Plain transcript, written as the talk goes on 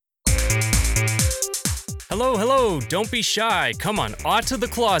Hello, don't be shy. Come on, out to the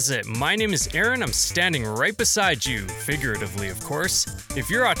closet. My name is Aaron, I'm standing right beside you, figuratively, of course. If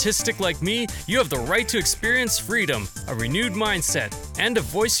you're autistic like me, you have the right to experience freedom, a renewed mindset, and to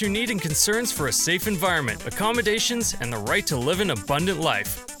voice your needs and concerns for a safe environment, accommodations, and the right to live an abundant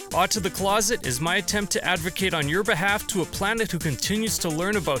life. Out to the Closet is my attempt to advocate on your behalf to a planet who continues to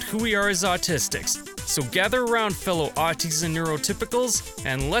learn about who we are as autistics. So gather around, fellow auties and neurotypicals,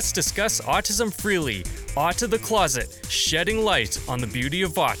 and let's discuss autism freely. Out to the Closet, shedding light on the beauty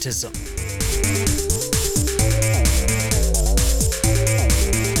of autism.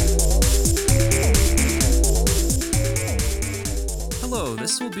 Hello,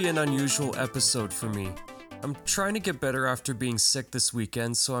 this will be an unusual episode for me. I'm trying to get better after being sick this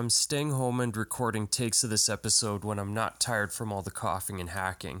weekend, so I'm staying home and recording takes of this episode when I'm not tired from all the coughing and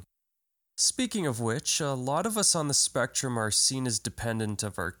hacking. Speaking of which, a lot of us on the spectrum are seen as dependent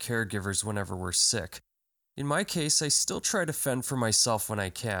of our caregivers whenever we're sick. In my case, I still try to fend for myself when I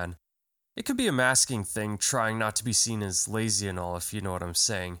can. It could be a masking thing, trying not to be seen as lazy and all, if you know what I'm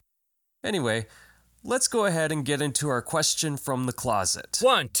saying. Anyway, let's go ahead and get into our question from the closet.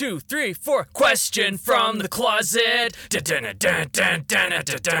 1, 2, 3, 4. Question from the closet.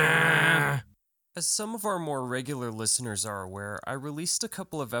 As some of our more regular listeners are aware, I released a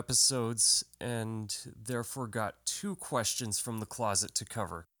couple of episodes and therefore got 2 questions from the closet to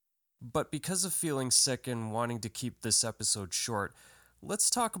cover. But because of feeling sick and wanting to keep this episode short,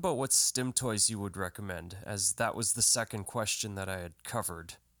 let's talk about what stim toys you would recommend, as that was the second question that I had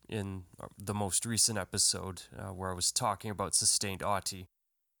covered in the most recent episode where I was talking about sustained auti.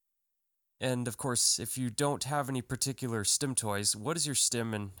 And of course, if you don't have any particular stim toys, what is your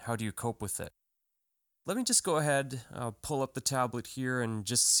stim and how do you cope with it? Let me just go ahead, pull up the tablet here and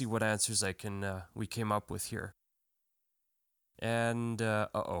just see what answers we came up with here. And,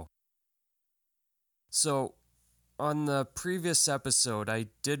 So, on the previous episode, I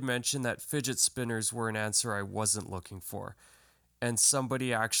did mention that fidget spinners were an answer I wasn't looking for, and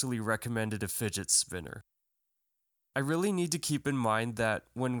somebody actually recommended a fidget spinner. I really need to keep in mind that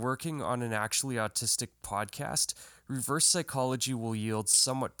when working on an actually autistic podcast, reverse psychology will yield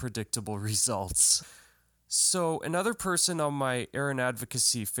somewhat predictable results. So, another person on my Aaron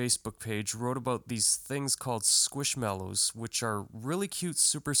Advocacy Facebook page wrote about these things called Squishmallows, which are really cute,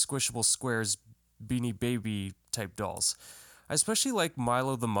 super squishable squares, Beanie Baby type dolls. I especially like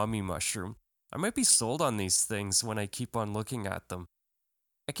Milo the Mummy Mushroom. I might be sold on these things when I keep on looking at them.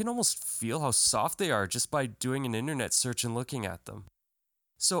 I can almost feel how soft they are just by doing an internet search and looking at them.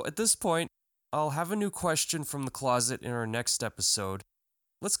 So at this point, I'll have a new question from the closet in our next episode.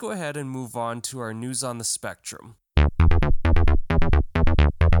 Let's go ahead and move on to our news on the spectrum.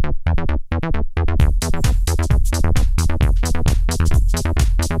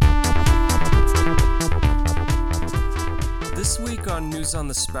 This week on News on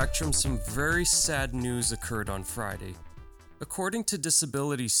the Spectrum, some very sad news occurred on Friday. According to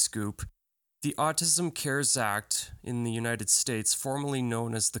Disability Scoop, the Autism Cares Act in the United States, formerly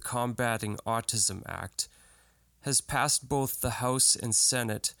known as the Combating Autism Act, has passed both the House and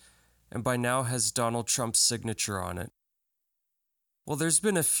Senate, and by now has Donald Trump's signature on it. Well, there's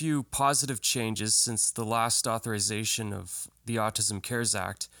been a few positive changes since the last authorization of the Autism Cares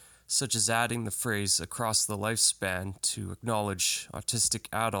Act, such as adding the phrase across the lifespan to acknowledge autistic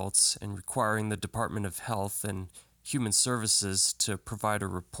adults and requiring the Department of Health and Human Services to provide a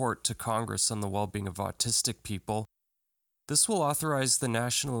report to Congress on the well-being of autistic people. This will authorize the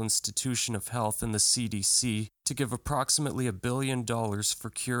National Institution of Health and the CDC to give approximately $1 billion for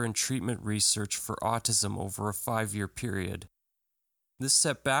cure and treatment research for autism over a 5-year period. This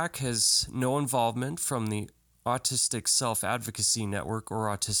setback has no involvement from the Autistic Self-Advocacy Network or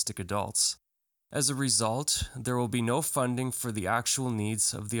autistic adults. As a result, there will be no funding for the actual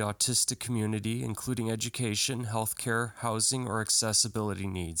needs of the autistic community, including education, healthcare, housing, or accessibility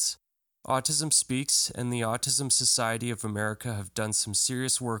needs. Autism Speaks and the Autism Society of America have done some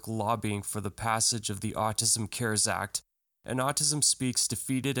serious work lobbying for the passage of the Autism Cares Act, and Autism Speaks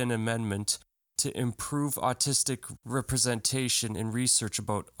defeated an amendment to improve autistic representation in research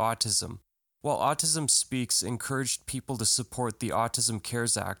about autism. While Autism Speaks encouraged people to support the Autism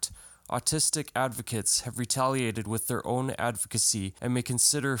Cares Act, autistic advocates have retaliated with their own advocacy and may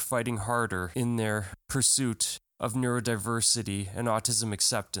consider fighting harder in their pursuit of neurodiversity and autism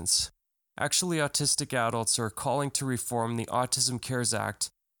acceptance. Actually, autistic adults are calling to reform the Autism Cares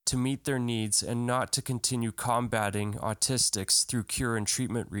Act to meet their needs and not to continue combating autistics through cure and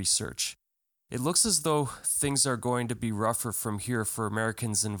treatment research. It looks as though things are going to be rougher from here for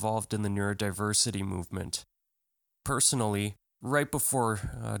Americans involved in the neurodiversity movement. Personally, Right before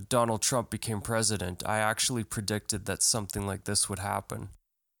Donald Trump became president, I actually predicted that something like this would happen.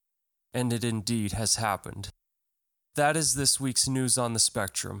 And it indeed has happened. That is this week's News on the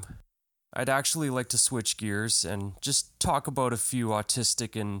Spectrum. I'd actually like to switch gears and just talk about a few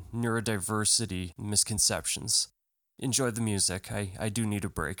autistic and neurodiversity misconceptions. Enjoy the music. I do need a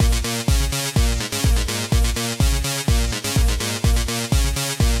break.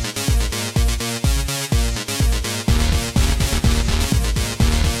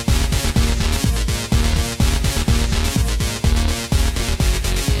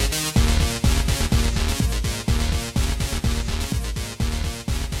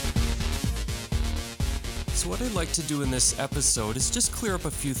 So what I'd like to do in this episode is just clear up a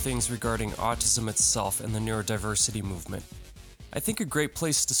few things regarding autism itself and the neurodiversity movement. I think a great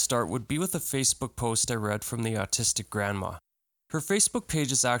place to start would be with a Facebook post I read from the autistic grandma. Her Facebook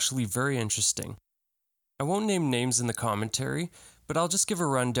page is actually very interesting. I won't name names in the commentary, but I'll just give a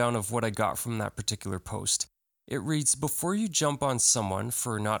rundown of what I got from that particular post. It reads, "Before you jump on someone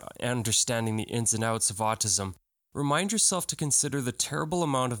for not understanding the ins and outs of autism, remind yourself to consider the terrible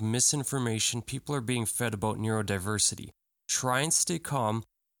amount of misinformation people are being fed about neurodiversity. Try and stay calm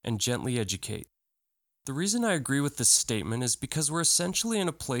and gently educate." The reason I agree with this statement is because we're essentially in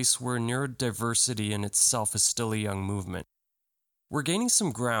a place where neurodiversity in itself is still a young movement. We're gaining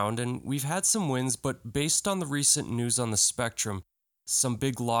some ground and we've had some wins, but based on the recent News on the Spectrum, some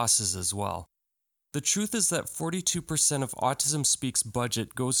big losses as well. The truth is that 42% of Autism Speak's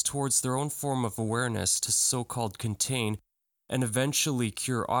budget goes towards their own form of awareness to so-called contain and eventually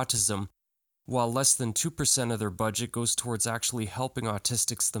cure autism, while less than 2% of their budget goes towards actually helping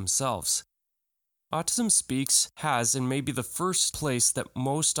autistics themselves. Autism Speaks has and may be the first place that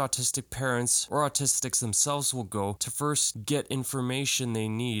most autistic parents or autistics themselves will go to first get information they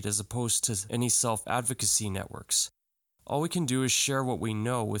need as opposed to any self-advocacy networks. All we can do is share what we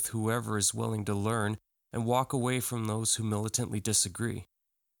know with whoever is willing to learn and walk away from those who militantly disagree.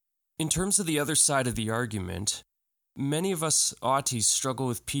 In terms of the other side of the argument, many of us auties struggle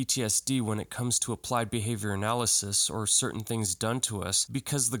with PTSD when it comes to applied behavior analysis or certain things done to us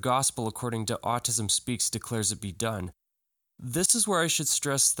because the gospel according to Autism Speaks declares it be done. This is where I should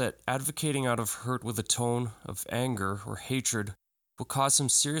stress that advocating out of hurt with a tone of anger or hatred will cause some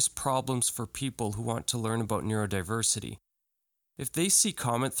serious problems for people who want to learn about neurodiversity. If they see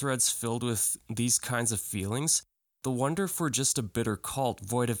comment threads filled with these kinds of feelings, they'll wonder if we're just a bitter cult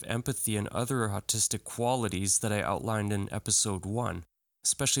void of empathy and other autistic qualities that I outlined in episode 1,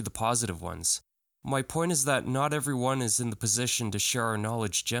 especially the positive ones. My point is that not everyone is in the position to share our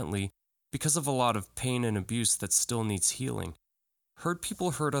knowledge gently because of a lot of pain and abuse that still needs healing. Hurt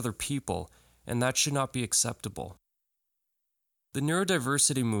people hurt other people, and that should not be acceptable. The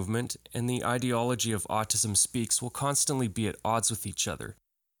neurodiversity movement and the ideology of Autism Speaks will constantly be at odds with each other.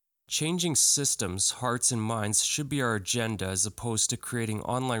 Changing systems, hearts, and minds should be our agenda as opposed to creating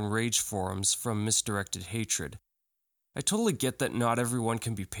online rage forums from misdirected hatred. I totally get that not everyone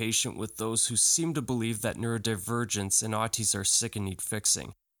can be patient with those who seem to believe that neurodivergence and auties are sick and need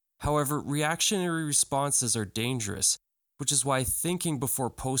fixing. However, reactionary responses are dangerous, which is why thinking before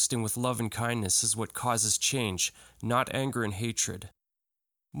posting with love and kindness is what causes change, not anger and hatred.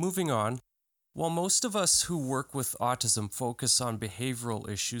 Moving on, while most of us who work with autism focus on behavioral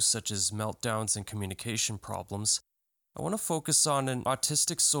issues such as meltdowns and communication problems, I want to focus on an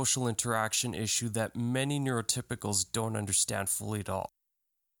autistic social interaction issue that many neurotypicals don't understand fully at all.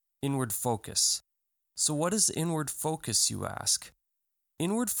 Inward focus. So what is inward focus, you ask?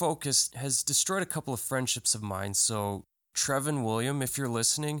 Inward focus has destroyed a couple of friendships of mine, so Trevin William, if you're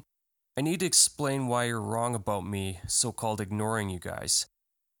listening, I need to explain why you're wrong about me, so-called ignoring you guys.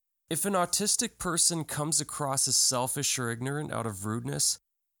 If an autistic person comes across as selfish or ignorant out of rudeness,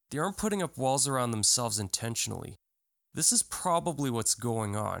 they aren't putting up walls around themselves intentionally. This is probably what's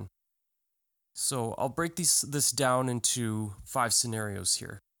going on. So I'll break this down into 5 scenarios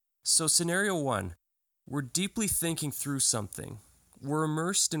here. So scenario 1, we're deeply thinking through something. We're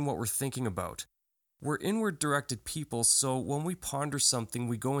immersed in what we're thinking about. We're inward-directed people, so when we ponder something,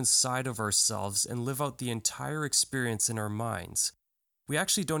 we go inside of ourselves and live out the entire experience in our minds. We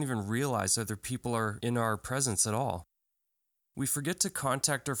actually don't even realize other people are in our presence at all. We forget to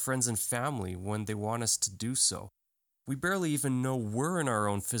contact our friends and family when they want us to do so. We barely even know we're in our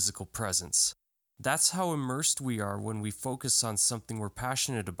own physical presence. That's how immersed we are when we focus on something we're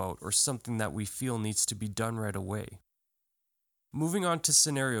passionate about or something that we feel needs to be done right away. Moving on to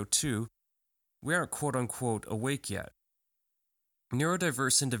scenario 2, we aren't quote-unquote awake yet.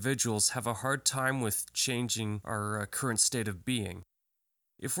 Neurodiverse individuals have a hard time with changing our current state of being.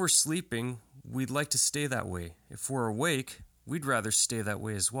 If we're sleeping, we'd like to stay that way. If we're awake, we'd rather stay that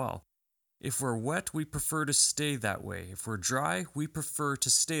way as well. If we're wet, we prefer to stay that way. If we're dry, we prefer to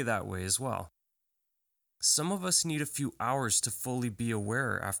stay that way as well. Some of us need a few hours to fully be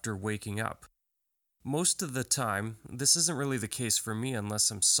aware after waking up. Most of the time, this isn't really the case for me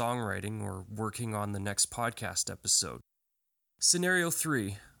unless I'm songwriting or working on the next podcast episode. Scenario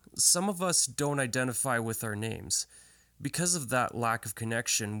 3. Some of us don't identify with our names. Because of that lack of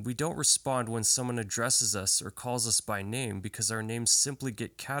connection, we don't respond when someone addresses us or calls us by name because our names simply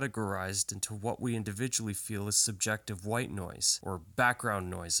get categorized into what we individually feel is subjective white noise, or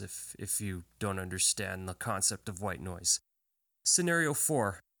background noise if you don't understand the concept of white noise. Scenario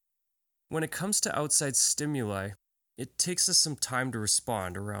 4. When it comes to outside stimuli, it takes us some time to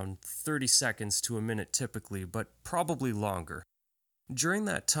respond, around 30 seconds to a minute typically, but probably longer. During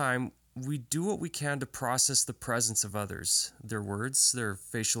that time, we do what we can to process the presence of others, their words, their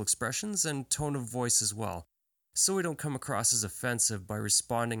facial expressions, and tone of voice as well, so we don't come across as offensive by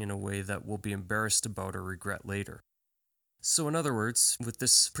responding in a way that we'll be embarrassed about or regret later. So in other words, with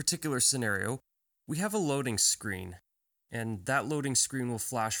this particular scenario, we have a loading screen, and that loading screen will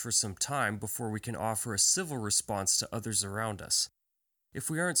flash for some time before we can offer a civil response to others around us. If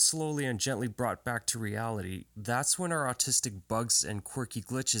we aren't slowly and gently brought back to reality, that's when our autistic bugs and quirky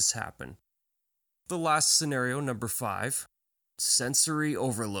glitches happen. The last scenario, number 5, sensory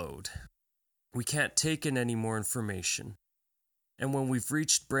overload. We can't take in any more information. And when we've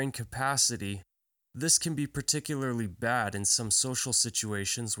reached brain capacity, this can be particularly bad in some social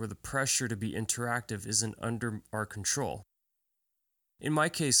situations where the pressure to be interactive isn't under our control. In my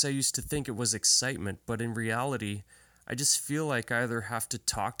case, I used to think it was excitement, but in reality, I just feel like I either have to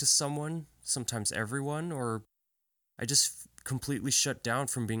talk to someone, sometimes everyone, or I just completely shut down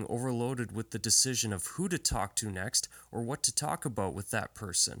from being overloaded with the decision of who to talk to next or what to talk about with that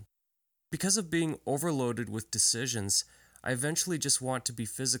person. Because of being overloaded with decisions, I eventually just want to be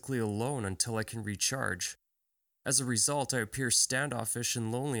physically alone until I can recharge. As a result, I appear standoffish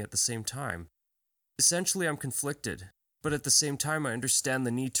and lonely at the same time. Essentially, I'm conflicted, but at the same time I understand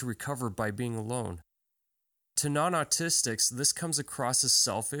the need to recover by being alone. To non-autistics, this comes across as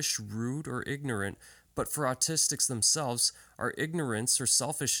selfish, rude, or ignorant, but for autistics themselves, our ignorance or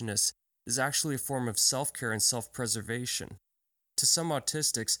selfishness is actually a form of self-care and self-preservation. To some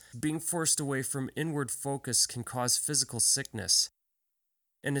autistics, being forced away from inward focus can cause physical sickness,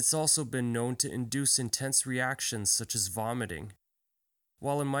 and it's also been known to induce intense reactions such as vomiting.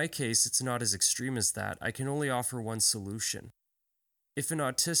 While in my case it's not as extreme as that, I can only offer one solution. If an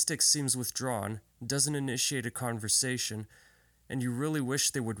autistic seems withdrawn, doesn't initiate a conversation, and you really wish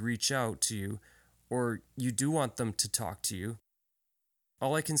they would reach out to you, or you do want them to talk to you,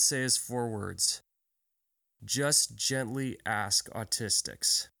 all I can say is 4 words. Just gently ask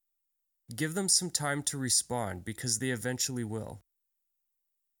autistics. Give them some time to respond because they eventually will.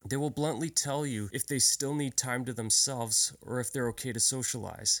 They will bluntly tell you if they still need time to themselves or if they're okay to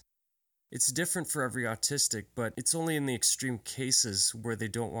socialize. It's different for every autistic, but it's only in the extreme cases where they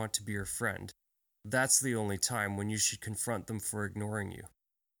don't want to be your friend. That's the only time when you should confront them for ignoring you.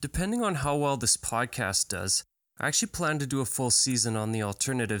 Depending on how well this podcast does, I actually plan to do a full season on the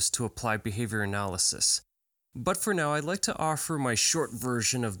alternatives to applied behavior analysis. But for now, I'd like to offer my short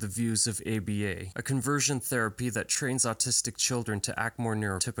version of the views of ABA, a conversion therapy that trains autistic children to act more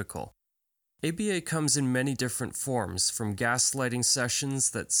neurotypical. ABA comes in many different forms, from gaslighting sessions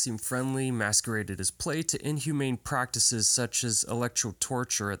that seem friendly, masqueraded as play, to inhumane practices such as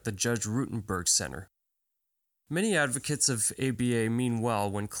electrotorture at the Judge Rutenberg Center. Many advocates of ABA mean well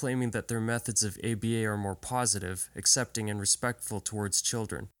when claiming that their methods of ABA are more positive, accepting, and respectful towards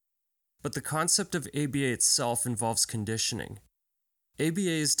children. But the concept of ABA itself involves conditioning. ABA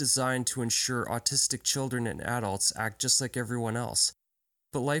is designed to ensure autistic children and adults act just like everyone else.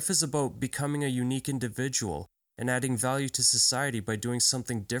 But life is about becoming a unique individual and adding value to society by doing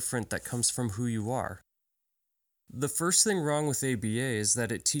something different that comes from who you are. The first thing wrong with ABA is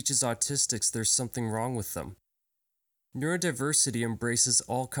that it teaches autistics there's something wrong with them. Neurodiversity embraces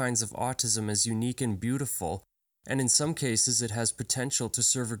all kinds of autism as unique and beautiful, and in some cases it has potential to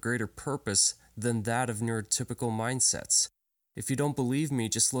serve a greater purpose than that of neurotypical mindsets. If you don't believe me,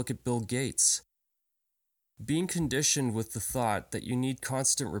 just look at Bill Gates. Being conditioned with the thought that you need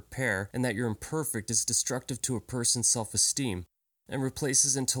constant repair and that you're imperfect is destructive to a person's self-esteem and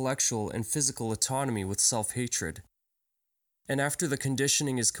replaces intellectual and physical autonomy with self-hatred. And after the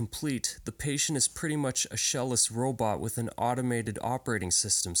conditioning is complete, the patient is pretty much a shellless robot with an automated operating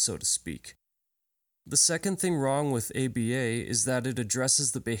system, so to speak. The second thing wrong with ABA is that it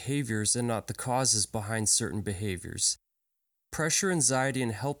addresses the behaviors and not the causes behind certain behaviors. Pressure, anxiety,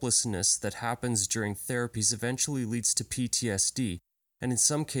 and helplessness that happens during therapies eventually leads to PTSD, and in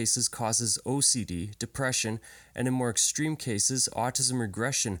some cases causes OCD, depression, and in more extreme cases, autism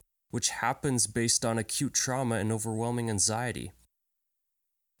regression, which happens based on acute trauma and overwhelming anxiety.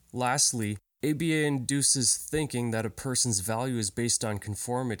 Lastly, ABA induces thinking that a person's value is based on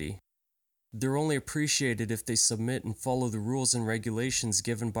conformity. They're only appreciated if they submit and follow the rules and regulations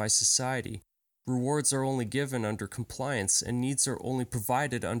given by society. Rewards are only given under compliance, and needs are only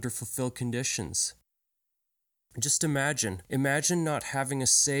provided under fulfilled conditions. Just imagine not having a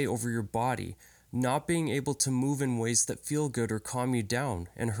say over your body, not being able to move in ways that feel good or calm you down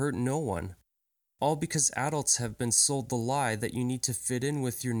and hurt no one. All because adults have been sold the lie that you need to fit in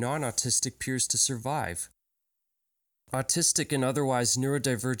with your non-autistic peers to survive. Autistic and otherwise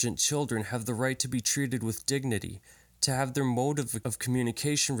neurodivergent children have the right to be treated with dignity, to have their mode of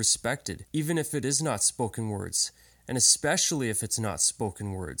communication respected, even if it is not spoken words, and especially if it's not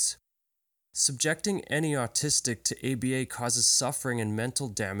spoken words. Subjecting any autistic to ABA causes suffering and mental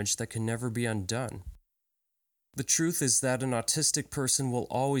damage that can never be undone. The truth is that an autistic person will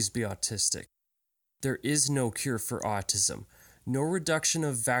always be autistic. There is no cure for autism. No reduction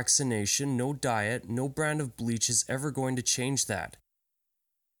of vaccination, no diet, no brand of bleach is ever going to change that.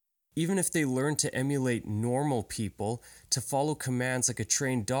 Even if they learn to emulate normal people, to follow commands like a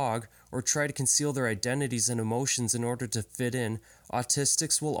trained dog, or try to conceal their identities and emotions in order to fit in,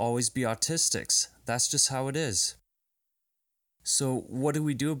 autistics will always be autistics. That's just how it is. So, what do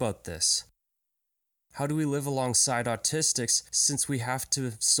we do about this? How do we live alongside autistics since we have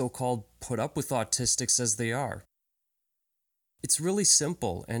to so-called put up with autistics as they are? It's really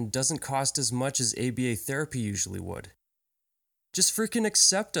simple and doesn't cost as much as ABA therapy usually would. Just freaking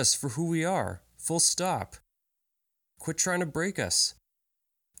accept us for who we are. Full stop. Quit trying to break us.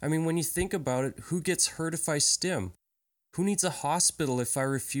 I mean, when you think about it, who gets hurt if I stim? Who needs a hospital if I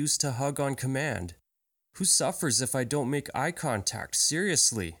refuse to hug on command? Who suffers if I don't make eye contact?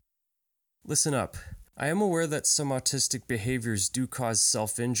 Seriously. Listen up. I am aware that some autistic behaviors do cause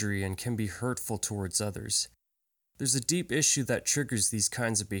self-injury and can be hurtful towards others. There's a deep issue that triggers these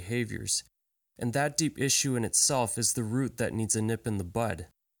kinds of behaviors. And that deep issue in itself is the root that needs a nip in the bud,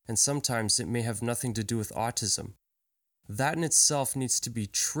 and sometimes it may have nothing to do with autism. That in itself needs to be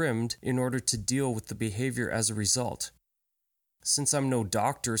trimmed in order to deal with the behavior as a result. Since I'm no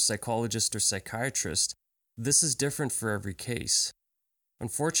doctor, psychologist, or psychiatrist, this is different for every case.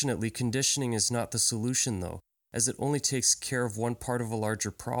 Unfortunately, conditioning is not the solution though, as it only takes care of one part of a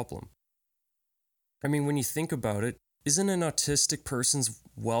larger problem. I mean, when you think about it, isn't an autistic person's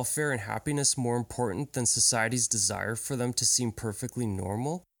welfare and happiness more important than society's desire for them to seem perfectly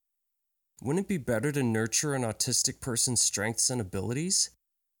normal? Wouldn't it be better to nurture an autistic person's strengths and abilities?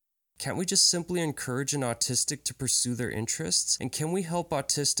 Can't we just simply encourage an autistic to pursue their interests? And can we help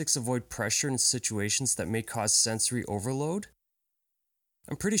autistics avoid pressure in situations that may cause sensory overload?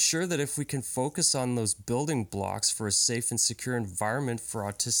 I'm pretty sure that if we can focus on those building blocks for a safe and secure environment for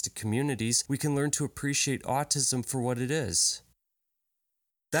autistic communities, we can learn to appreciate autism for what it is.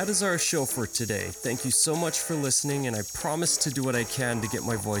 That is our show for today. Thank you so much for listening, and I promise to do what I can to get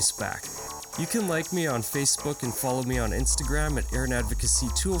my voice back. You can like me on Facebook and follow me on Instagram at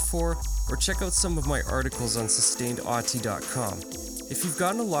AaronAdvocacy204, or check out some of my articles on SustainedAuti.com. If you've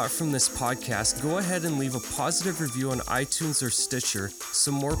gotten a lot from this podcast, go ahead and leave a positive review on iTunes or Stitcher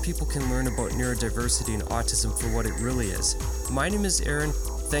so more people can learn about neurodiversity and autism for what it really is. My name is Aaron.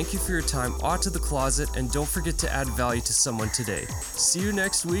 Thank you for your time. Out to the closet, and don't forget to add value to someone today. See you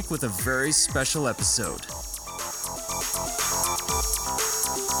next week with a very special episode.